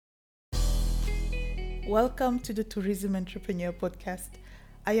Welcome to the Tourism Entrepreneur Podcast.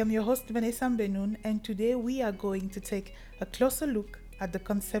 I am your host Vanessa Mbenoun, and today we are going to take a closer look at the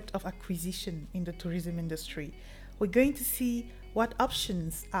concept of acquisition in the tourism industry. We're going to see what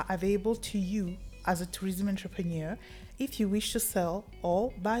options are available to you as a tourism entrepreneur if you wish to sell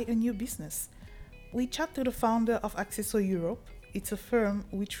or buy a new business. We chat to the founder of Accesso Europe. It's a firm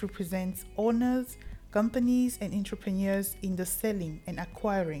which represents owners, companies and entrepreneurs in the selling and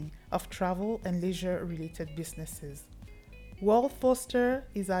acquiring of travel and leisure related businesses. Walt Foster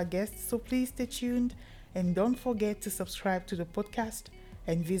is our guest, so please stay tuned and don't forget to subscribe to the podcast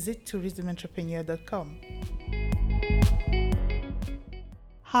and visit tourismentrepreneur.com.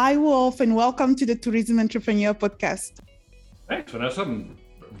 Hi Wolf, and welcome to the Tourism Entrepreneur Podcast. Thanks, Vanessa. I'm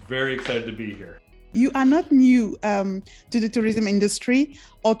very excited to be here. You are not new to the tourism industry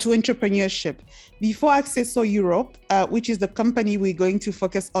or to entrepreneurship. Before Accesso Europe, which is the company we're going to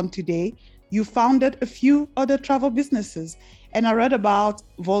focus on today, you founded a few other travel businesses. And I read about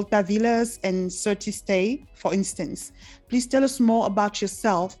Volta Villas and Certistay, for instance. Please tell us more about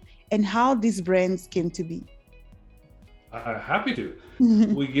yourself and how these brands came to be. Happy to.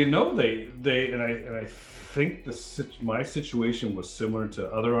 Well, I think my situation was similar to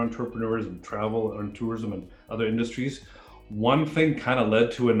other entrepreneurs in travel and tourism and other industries. One thing kind of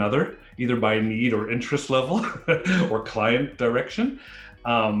led to another, either by need or interest level or client direction.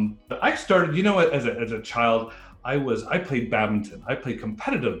 But I started, as a child, I played badminton. I played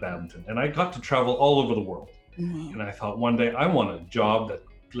competitive badminton, and I got to travel all over the world. Mm-hmm. And I thought one day I want a job that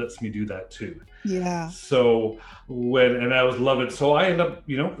lets me do that too. Yeah. So I was loving it. So I ended up,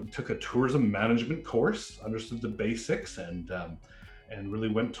 took a tourism management course, understood the basics, and really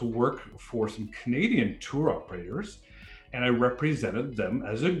went to work for some Canadian tour operators. And I represented them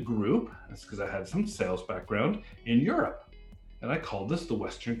as a group. That's because I had some sales background in Europe. And I called this the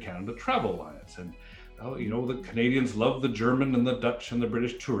Western Canada Travel Alliance. And the Canadians love the German and the Dutch and the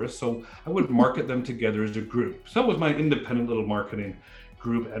British tourists. So I would market them together as a group. So that was my independent little marketing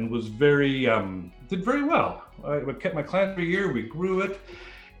group, and was did very well. I kept my client for a year, we grew it.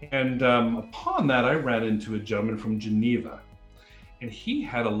 And upon that, I ran into a gentleman from Geneva, and he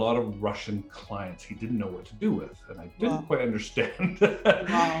had a lot of Russian clients he didn't know what to do with, and I didn't quite understand.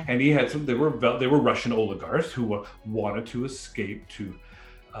 Wow. And he had they were Russian oligarchs who wanted to escape to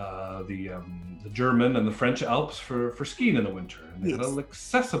the German and the French Alps for skiing in the winter, and they had an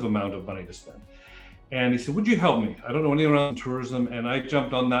excessive amount of money to spend. And he said, would you help me? I don't know anyone around tourism. And I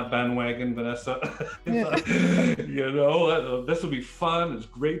jumped on that bandwagon, Vanessa. Yeah. This will be fun. It's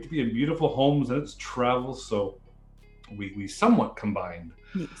great to be in beautiful homes, and it's travel. So we somewhat combined.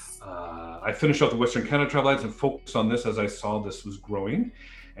 Yes. I finished off the Western Canada Travel Alliance and focused on this as I saw this was growing,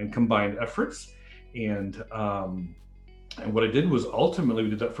 and combined efforts. And what I did was ultimately we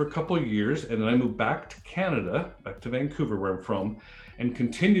did that for a couple of years. And then I moved back to Canada, back to Vancouver, where I'm from, and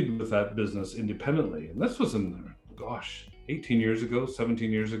continued with that business independently. And this was 18 years ago, 17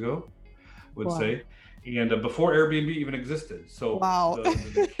 years ago, I would say. And before Airbnb even existed. So the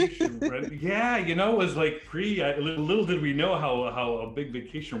vacation rent, it was like free. Little did we know how big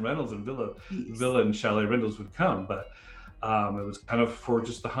vacation rentals and villa and chalet rentals would come. But it was kind of for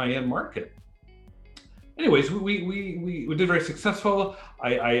just the high-end market. Anyways, we did very successful.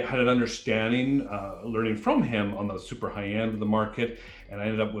 I had an understanding, learning from him on the super high end of the market, and I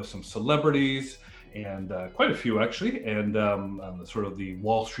ended up with some celebrities and quite a few actually, and on the sort of the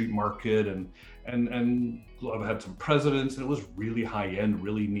Wall Street market, and I've had some presidents, and it was really high end,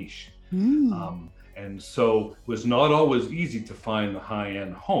 really niche. And so it was not always easy to find the high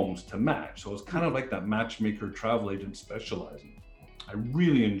end homes to match. So it was kind of like that matchmaker travel agent specializing. I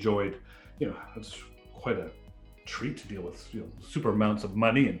really enjoyed, it's quite a treat to deal with super amounts of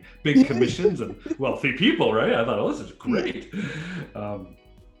money and big commissions and wealthy people, right? I thought, this is great.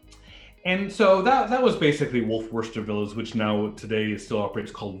 And so that was basically Wolf Foster Villas, which now today still operates,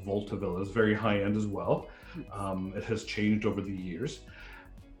 called Volta Villas, very high end as well. It has changed over the years.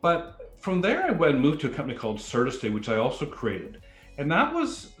 But from there, I went and moved to a company called Certistay, which I also created. And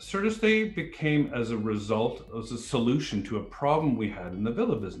Certistay became as a solution to a problem we had in the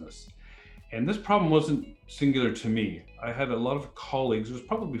villa business. And this problem wasn't singular to me. I had a lot of colleagues, there was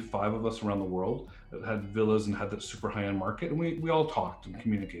probably 5 of us around the world that had villas and had that super high-end market. And we all talked and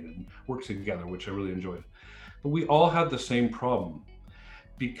communicated and worked together, which I really enjoyed. But we all had the same problem.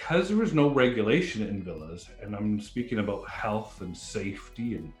 Because there was no regulation in villas, and I'm speaking about health and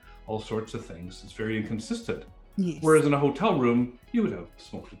safety and all sorts of things, it's very inconsistent. Yes. Whereas in a hotel room, you would have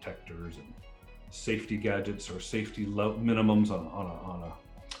smoke detectors and safety gadgets or safety minimums on a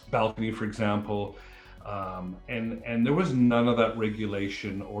balcony, for example. And there was none of that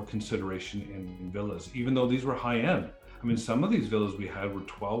regulation or consideration in villas, even though these were high end. I mean, some of these villas we had were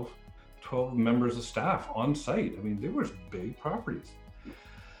 12 members of staff on site. I mean, they were big properties.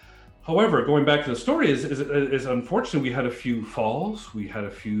 However, going back to the story, is unfortunately we had a few falls, we had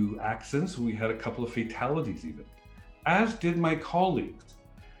a few accidents, we had a couple of fatalities even, as did my colleagues.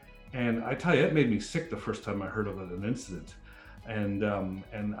 And I tell you, it made me sick the first time I heard of an incident. And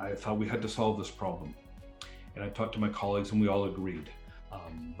I thought we had to solve this problem. And I talked to my colleagues and we all agreed.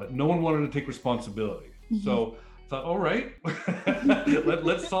 But no one wanted to take responsibility. Mm-hmm. So I thought, all right,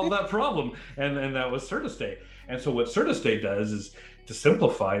 let's solve that problem. And that was CertaStay. And so what CertaStay does is, to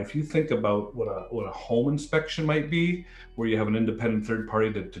simplify, if you think about what a home inspection might be, where you have an independent third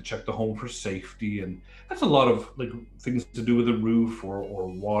party to check the home for safety, and that's a lot of like things to do with the roof or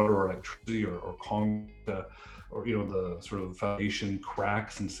water or electricity or concrete, or the sort of foundation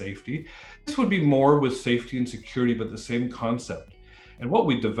cracks and safety. This would be more with safety and security, but the same concept. And what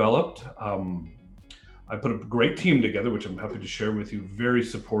we developed, I put a great team together, which I'm happy to share with you, very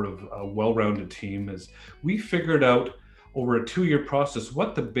supportive, well-rounded team, is we figured out over a 2-year process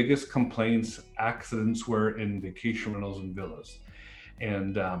what the biggest complaints, accidents were in vacation rentals and villas.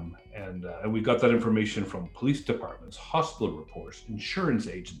 And we got that information from police departments, hospital reports, insurance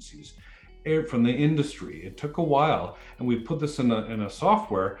agencies, from the industry. It took a while, and we put this in a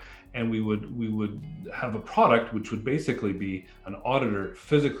software, and we would have a product which would basically be an auditor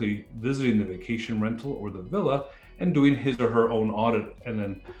physically visiting the vacation rental or the villa and doing his or her own audit, and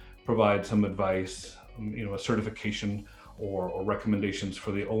then provide some advice, a certification or recommendations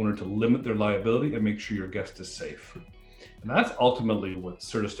for the owner to limit their liability and make sure your guest is safe. And that's ultimately what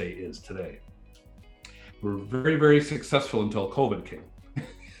CertaStay is today. We're very, very successful until COVID came.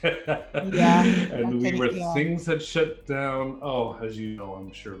 Yeah. And things had shut down. Oh, as you know,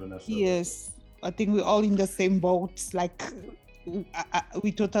 I'm sure, Vanessa. Yes, I think we're all in the same boat. Like,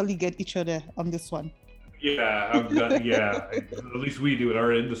 we totally get each other on this one. Yeah, at least we do in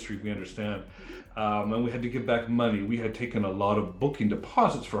our industry, we understand. And we had to give back money. We had taken a lot of booking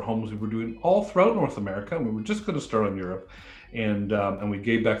deposits for homes we were doing all throughout North America, and we were just going to start on Europe. And we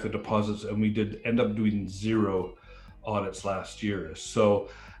gave back the deposits, and we did end up doing 0 audits last year. So,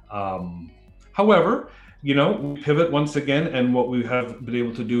 however, we pivot once again, and what we have been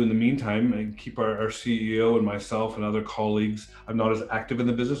able to do in the meantime, and keep our CEO and myself and other colleagues, I'm not as active in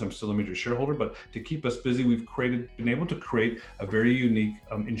the business, I'm still a major shareholder, but to keep us busy, we've been able to create a very unique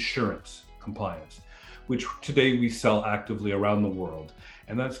insurance compliance, which today we sell actively around the world.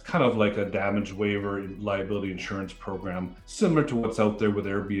 And that's kind of like a damage waiver liability insurance program, similar to what's out there with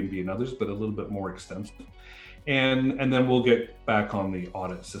Airbnb and others, but a little bit more extensive. And then we'll get back on the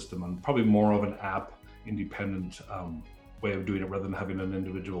audit system, and probably more of an app independent way of doing it, rather than having an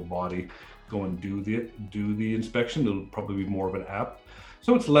individual body go and do the inspection. It'll probably be more of an app,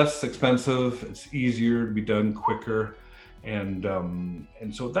 so it's less expensive, it's easier to be done quicker, and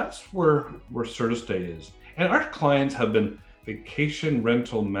so that's where CertaStay is. And our clients have been vacation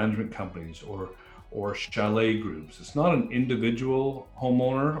rental management companies or chalet groups. It's not an individual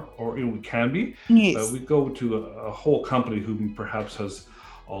homeowner, or it can be. Yes. We go to a whole company who perhaps has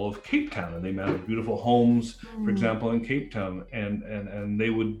all of Cape Town, and they manage beautiful homes, for example, in Cape Town, and they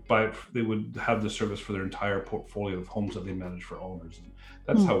would have the service for their entire portfolio of homes that they manage for owners. And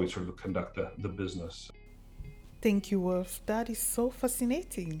that's how we sort of conduct the business. Thank you, Wolf. That is so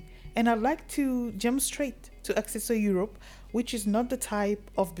fascinating. And I'd like to jump straight to Accesso Europe, which is not the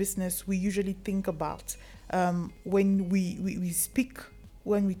type of business we usually think about when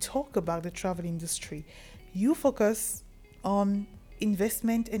we talk about the travel industry. You focus on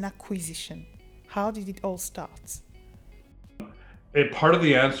investment and acquisition. How did it all start? Part of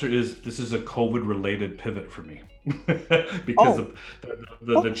the answer is this is a COVID-related pivot for me, because of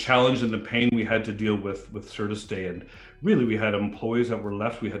the challenge and the pain we had to deal with CertaStay, and really we had employees that were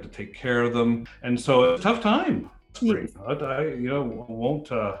left. We had to take care of them, and so it's a tough time. Yes. I won't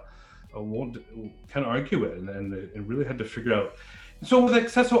kind of argue it, and really had to figure out. So with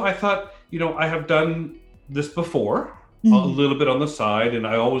Accesso, I thought, I have done this before, a little bit on the side, and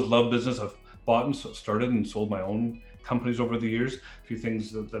I always love business. I've bought and started and sold my own companies over the years. A few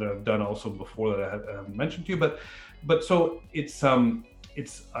things that I've done also before that I haven't mentioned to you, but so it's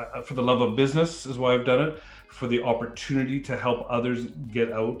for the love of business is why I've done it, for the opportunity to help others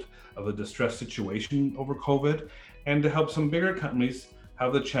get out of a distressed situation over COVID, and to help some bigger companies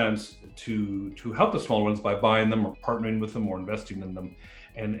have the chance to help the smaller ones by buying them or partnering with them or investing in them.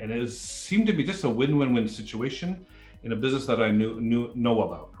 And it seemed to be just a win-win-win situation in a business that I know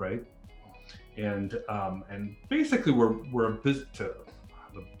about, right? And basically we're a business. The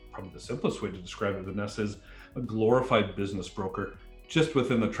probably the simplest way to describe it, Vanessa, is a glorified business broker just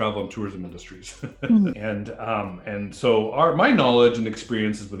within the travel and tourism industries. And so my knowledge and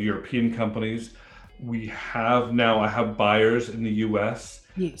experiences with European companies, I have buyers in the US.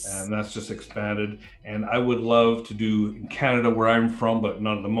 Yes. And that's just expanded. And I would love to do in Canada, where I'm from, but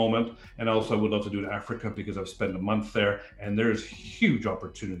not at the moment. And also I would love to do in Africa because I've spent a month there, and there's huge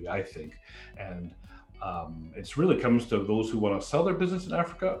opportunity, I think. And it's really comes to those who want to sell their business in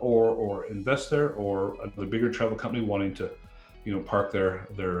Africa or invest there, or the bigger travel company wanting to, park their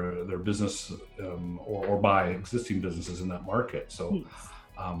business or buy existing businesses in that market. So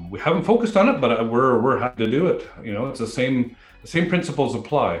we haven't focused on it, but we're happy to do it. It's the same principles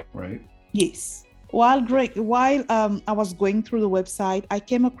apply, right? Yes. While I was going through the website, I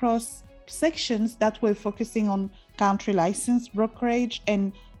came across sections that were focusing on country license brokerage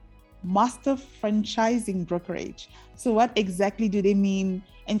and master franchising brokerage. So what exactly do they mean?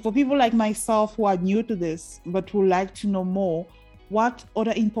 And for people like myself who are new to this, but would like to know more, what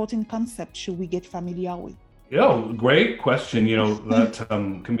other important concepts should we get familiar with? Yeah, great question. That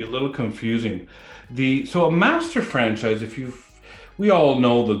can be a little confusing. So a master franchise, we all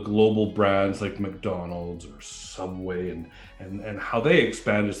know the global brands like McDonald's or Subway and how they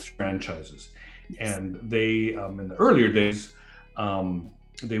expand as franchises. Yes. And they, in the earlier days,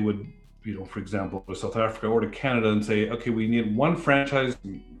 they would, for example, go to South Africa or to Canada and say, okay, we need one franchise,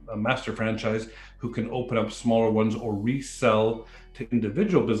 a master franchise, who can open up smaller ones or resell to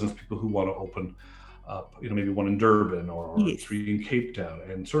individual business people who want to open up, maybe one in Durban or yes. 3 in Cape Town,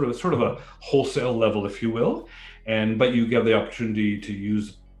 and sort of a wholesale level, if you will. But you get the opportunity to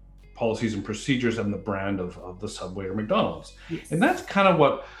use policies and procedures and the brand of the Subway or McDonald's. Yes. And that's kind of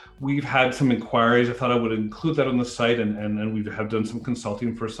what we've had some inquiries. I thought I would include that on the site, and we have done some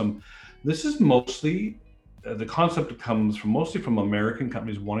consulting for some. This is mostly, the concept comes mostly from American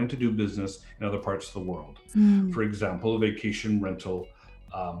companies wanting to do business in other parts of the world. For example, a vacation rental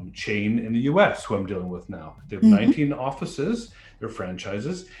chain in the US, who I'm dealing with now. They have 19 offices, they're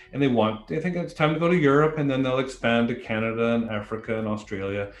franchises, and they think it's time to go to Europe, and then they'll expand to Canada and Africa and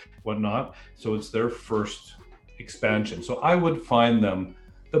Australia, whatnot. So it's their first expansion. So I would find them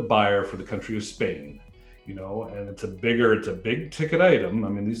the buyer for the country of Spain, and it's a big ticket item. I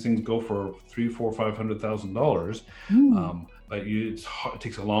mean, these things go for $300,000, $400,000, $500,000. But it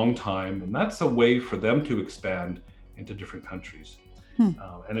takes a long time, and that's a way for them to expand into different countries.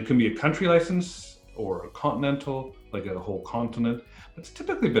 And it can be a country license or a continental, like a whole continent. But it's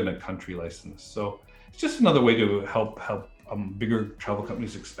typically been a country license. So it's just another way to help bigger travel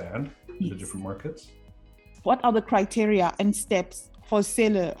companies expand into different markets. What are the criteria and steps for a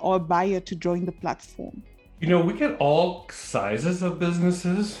seller or a buyer to join the platform? We get all sizes of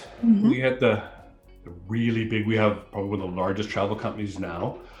businesses. We get the really big. We have probably one of the largest travel companies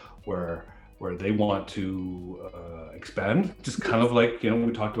now, where they want to expand, just kind of like,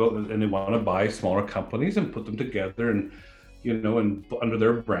 we talked about, and they want to buy smaller companies and put them together and, and under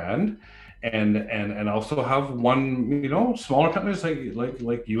their brand, and also have one, smaller companies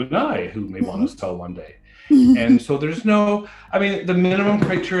like you and I, who may want to sell one day. And so the minimum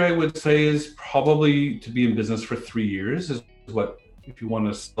criteria I would say is probably to be in business for 3 years is what, if you want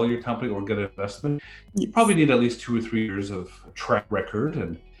to sell your company or get an investment, you probably need at least 2 or 3 years of track record.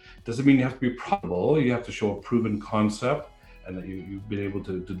 And doesn't mean you have to be profitable. You have to show a proven concept and that you've been able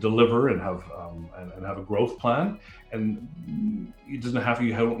to deliver and have a growth plan. And you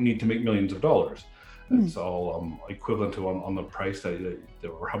don't need to make millions of dollars. It's all equivalent to on the price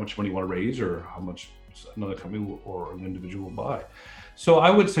or how much money you want to raise or how much another company or an individual will buy. So I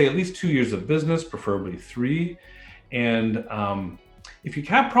would say at least 2 years of business, preferably 3. And if you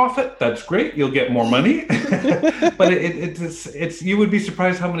can't profit, that's great. You'll get more money. But it's you would be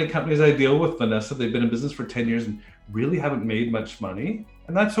surprised how many companies I deal with, Vanessa. They've been in business for 10 years and really haven't made much money.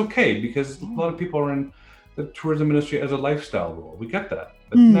 And that's okay, because a lot of people are in the tourism industry as a lifestyle role. We get that.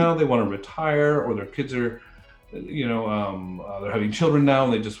 But now they want to retire, or their kids are, they're having children now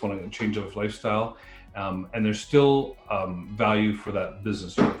and they just want a change of lifestyle. And there's still value for that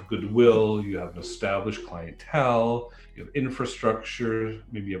business. You have goodwill, you have an established clientele, you have infrastructure,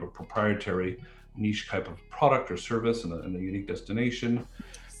 maybe you have a proprietary niche type of product or service and a unique destination.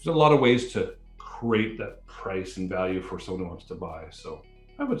 There's a lot of ways to create that price and value for someone who wants to buy. So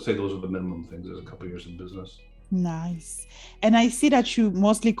I would say those are the minimum things as a couple of years in business. Nice. And I see that you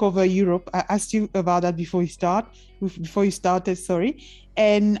mostly cover Europe. I asked you about that before you started, sorry.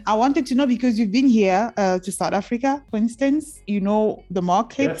 And I wanted to know, because you've been here to South Africa, for instance, the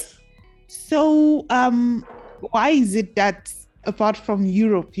market. Yes. So why is it that apart from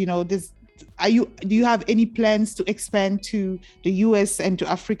Europe, do you have any plans to expand to the US and to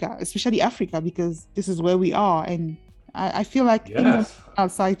Africa, especially Africa, because this is where we are, and I feel like anyone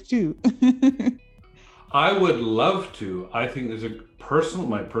outside too. I would love to. I think there's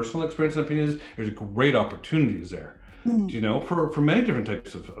my personal experience and opinion is there's great opportunities there, for many different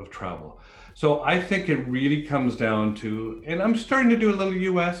types of travel. So I think it really comes down to, and I'm starting to do a little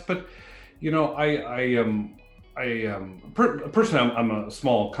US, but personally, I'm a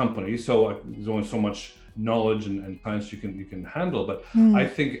small company, so there's only so much knowledge and clients you can handle. But I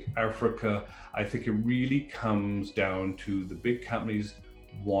think Africa, it really comes down to the big companies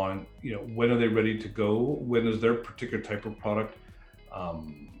want, when are they ready to go? When is their particular type of product?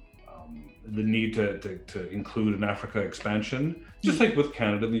 The need to include an Africa expansion, just like with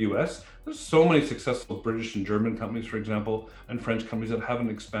Canada and the US. There's so many successful British and German companies, for example, and French companies that haven't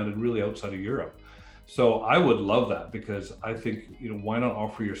expanded really outside of Europe. So I would love that, because I think, why not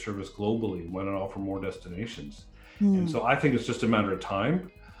offer your service globally? Why not offer more destinations? And so I think it's just a matter of time.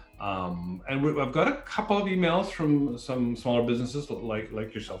 And I've got a couple of emails from some smaller businesses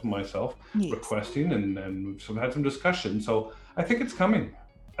like yourself and myself requesting, and we've had some discussion. So I think it's coming.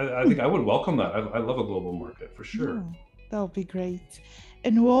 I think I would welcome that. I love a global market for sure. Oh, that would be great.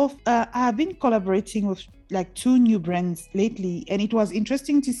 And Wolf, I have been collaborating with like 2 new brands lately, and it was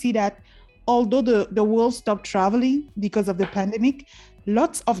interesting to see that although the world stopped traveling because of the pandemic,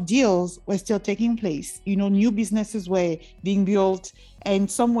 lots of deals were still taking place. New businesses were being built, and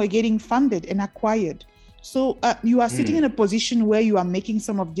some were getting funded and acquired. So you are sitting in a position where you are making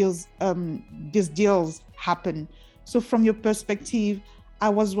some of these deals happen. So from your perspective, I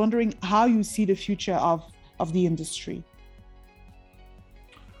was wondering how you see the future of the industry.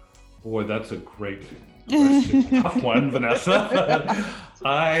 Boy, that's a great question. Tough one, Vanessa.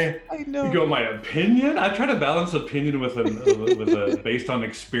 I know. You go, my opinion. I try to balance opinion with a based on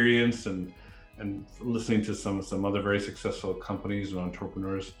experience and listening to some other very successful companies and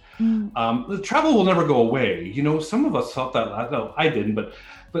entrepreneurs. The travel will never go away. Some of us thought that. No, I didn't, but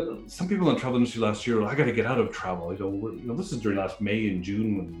some people in the travel industry last year, I got to get out of travel. This is during last May and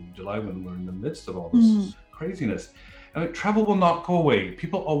June and July, when we're in the midst of all this craziness. And travel will not go away.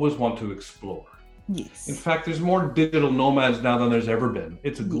 People always want to explore. Yes. In fact, there's more digital nomads now than there's ever been.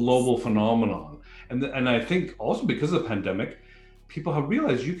 It's a global phenomenon. And I think also because of the pandemic, people have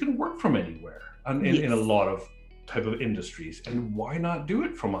realized you can work from anywhere in a lot of type of industries. And why not do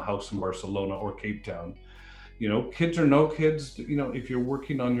it from a house in Barcelona or Cape Town? Kids or no kids, if you're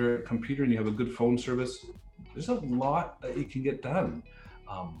working on your computer and you have a good phone service, there's a lot that you can get done.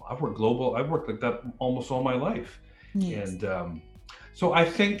 I've worked global. I've worked like that almost all my life. Yes. And so I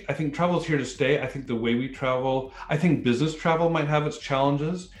think travel is here to stay. I think the way we travel, I think business travel might have its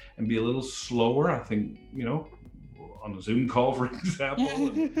challenges and be a little slower. I think, on a Zoom call, for example,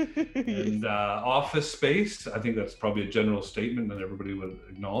 and office space, I think that's probably a general statement that everybody would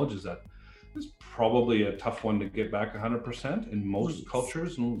acknowledge, is that it's probably a tough one to get back 100% in most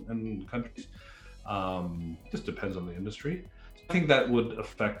cultures and countries. Just depends on the industry. I think that would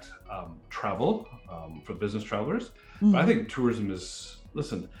affect travel for business travelers. But I think tourism is,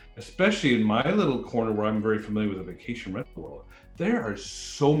 especially in my little corner where I'm very familiar with the vacation rental world, there are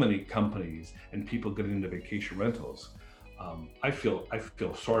so many companies and people getting into vacation rentals. I feel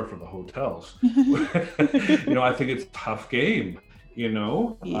sorry for the hotels. I think it's a tough game, Yes.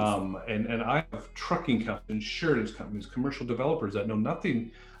 And I have trucking companies, insurance companies, commercial developers that know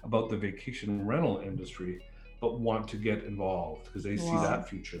nothing about the vacation rental industry, but want to get involved because they see that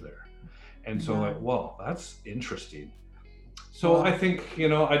future there. And so that's interesting. So I think,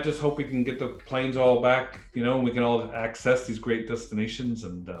 I just hope we can get the planes all back, and we can all access these great destinations,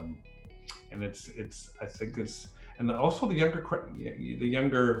 and also the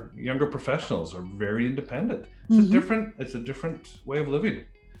younger professionals are very independent. It's a different way of living.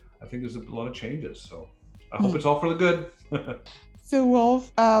 I think there's a lot of changes. So I hope it's all for the good. So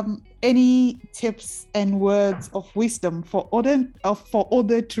Wolf, any tips and words of wisdom for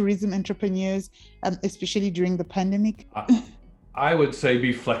other tourism entrepreneurs, especially during the pandemic? I would say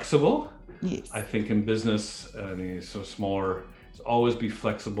be flexible. Yes. I think in business, so smaller, always be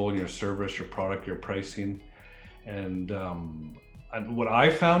flexible in your service, your product, your pricing. And what I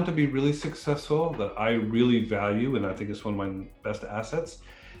found to be really successful, that I really value, and I think it's one of my best assets,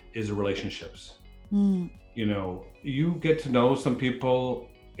 is relationships. You get to know some people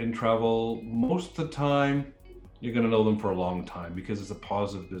in travel. Most of the time, you're going to know them for a long time because it's a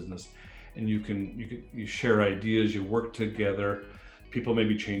positive business, and you share ideas, you work together. People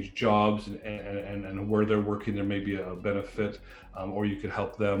maybe change jobs, and where they're working, there may be a benefit, or you could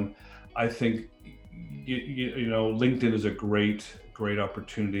help them. I think you know, LinkedIn is a great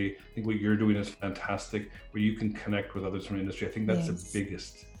opportunity. I think what you're doing is fantastic, where you can connect with others from the industry. I think that's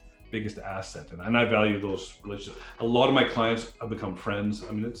the biggest asset, and I value those relationships. A lot of my clients have become friends.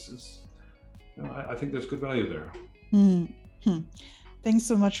 I mean, it's you know, I think there's good value there. Mm-hmm. Thanks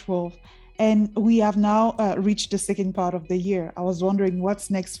so much, Wolf. And we have now reached the second part of the year. I was wondering what's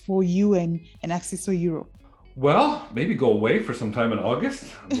next for you and Accesso Europe. Well, maybe go away for some time in August.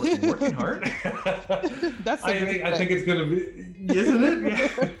 I'm working hard. That's I think it's going to be, isn't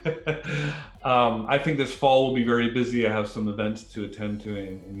it? Yeah. I think this fall will be very busy. I have some events to attend to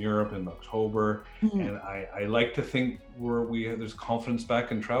in Europe in October, and I like to think there's confidence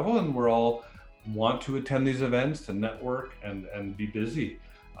back in travel, and we're all want to attend these events to network and be busy.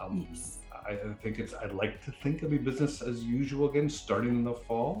 I think I'd like to think it'll be business as usual again, starting in the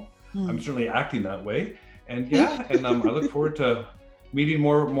fall. I'm certainly acting that way. And I look forward to meeting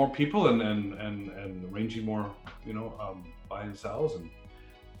more people and arranging more, you know, buy and sells, and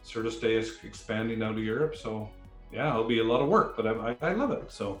Certis is expanding out of Europe. So yeah, it'll be a lot of work, but I love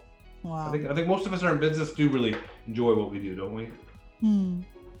it. So wow. I think most of us in our business do really enjoy what we do, don't we?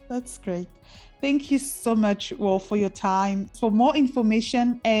 That's great. Thank you so much, Wolf, for your time. For more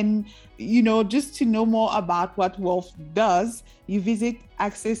information and, you know, just to know more about what Wolf does, you visit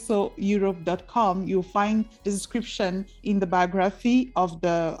accessoeurope.com. You'll find the description in the biography of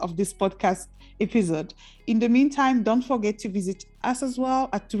this podcast episode. In the meantime, don't forget to visit us as well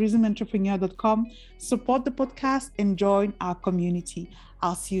at tourismentrepreneur.com. Support the podcast and join our community.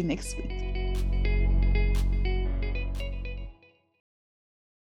 I'll see you next week.